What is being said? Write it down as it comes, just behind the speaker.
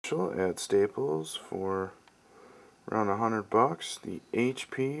special at Staples for around $100. The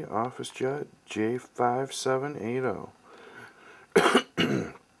HP OfficeJet J5780.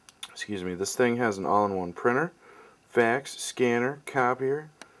 Excuse me. This thing has an all-in-one printer, fax, scanner, copier.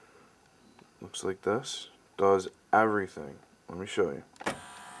 Looks like this. Does everything. Let me show you.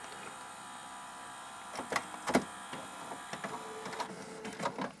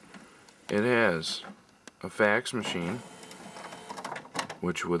 It has a fax machine,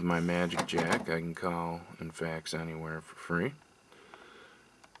 which with my Magic Jack I can call and fax anywhere for free.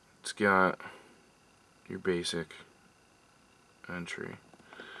 It's got your basic entry.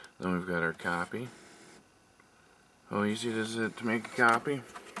 Then we've got our copy. How easy is it to make a copy?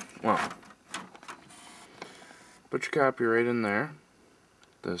 Well, put your copy right in there.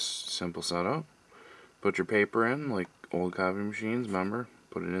 This simple setup. Put your paper in like old copy machines, remember?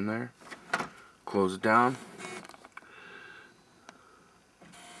 Put it in there. Close it down.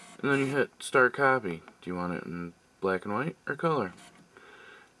 And then you hit start copy. Do you want it in black and white or color?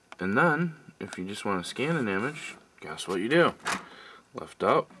 And then, if you just want to scan an image, guess what you do? Lift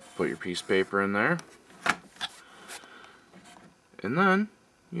up, put your piece of paper in there, and then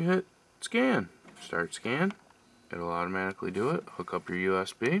you hit scan. Start scan. It'll automatically do it. Hook up your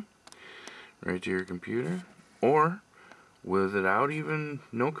USB right to your computer, or without even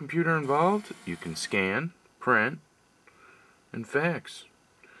no computer involved, you can scan, print, and fax.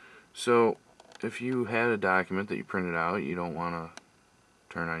 So if you had a document that you printed out, you don't want to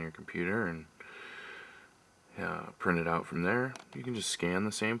turn on your computer and print it out from there, you can just scan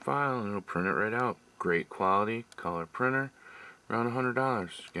the same file and it'll print it right out. Great quality color printer, around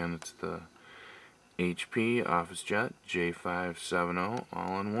 $100. Again, it's the HP OfficeJet J570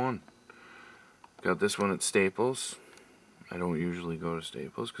 all-in-one. Got this one at Staples. I don't usually go to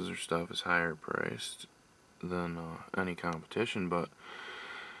Staples because their stuff is higher priced than any competition, but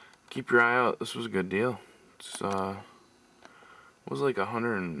keep your eye out. This was a good deal. It's was like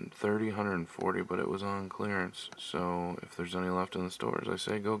 $130, $140, but it was on clearance. So if there's any left in the stores, I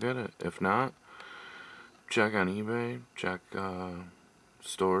say go get it. If not, check on eBay, check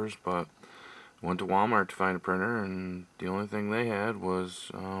stores. But I went to Walmart to find a printer, and the only thing they had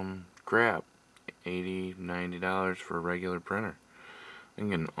was crap. $80, $90 for a regular printer. I can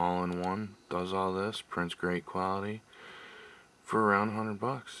get an all-in-one, does all this, prints great quality for around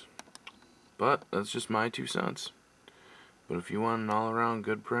 $100. But that's just my 2 cents. But if you want an all-around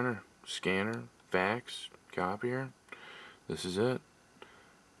good printer, scanner, fax, copier, this is it.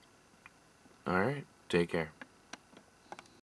 Alright, take care.